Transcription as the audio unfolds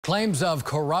Claims of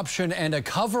corruption and a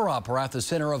cover-up are at the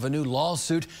center of a new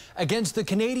lawsuit against the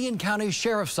Canadian County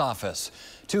Sheriff's Office.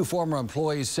 Two former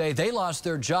employees say they lost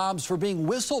their jobs for being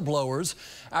whistleblowers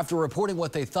after reporting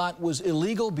what they thought was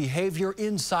illegal behavior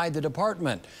inside the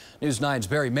department. News 9's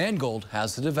Barry Mangold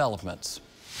has the developments.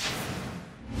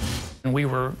 We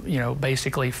were,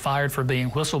 basically fired for being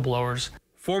whistleblowers.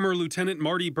 Former Lieutenant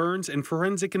Marty Burns and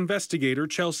forensic investigator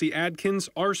Chelsea Adkins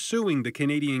are suing the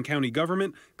Canadian County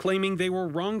government, claiming they were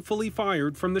wrongfully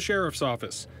fired from the sheriff's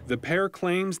office. The pair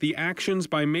claims the actions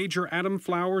by Major Adam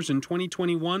Flowers in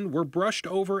 2021 were brushed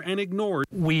over and ignored.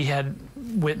 We had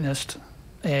witnessed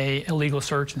an illegal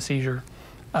search and seizure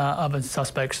of a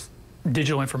suspect's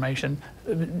digital information,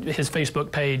 his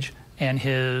Facebook page and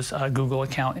his Google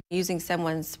account. Using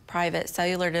someone's private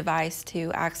cellular device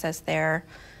to access their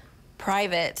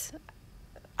private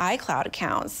iCloud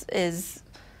accounts is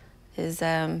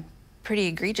pretty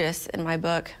egregious in my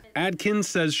book. Adkins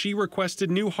says she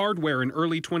requested new hardware in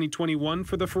early 2021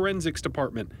 for the forensics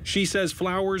department. She says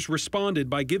Flowers responded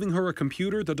by giving her a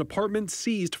computer the department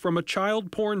seized from a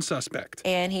child porn suspect.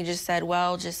 And he just said,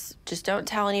 well, just don't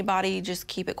tell anybody, just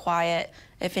keep it quiet.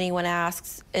 If anyone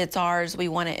asks, it's ours, we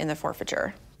want it in the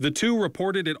forfeiture. The two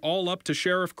reported it all up to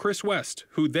Sheriff Chris West,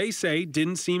 who they say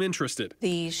didn't seem interested.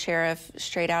 The sheriff,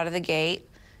 straight out of the gate,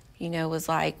 was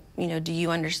like, do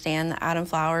you understand that Adam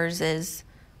Flowers is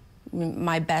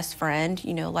my best friend,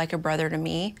 like a brother to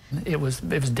me? It was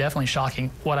definitely shocking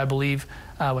what I believe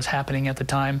was happening at the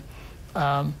time.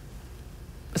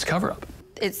 It's a cover-up.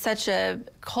 It's such a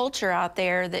culture out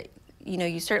there that,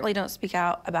 you certainly don't speak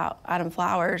out about Adam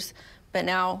Flowers, but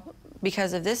now,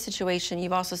 because of this situation,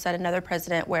 you've also set another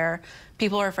precedent where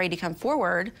people are afraid to come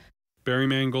forward. Barry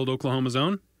Mangold, Oklahoma's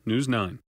Own, News 9.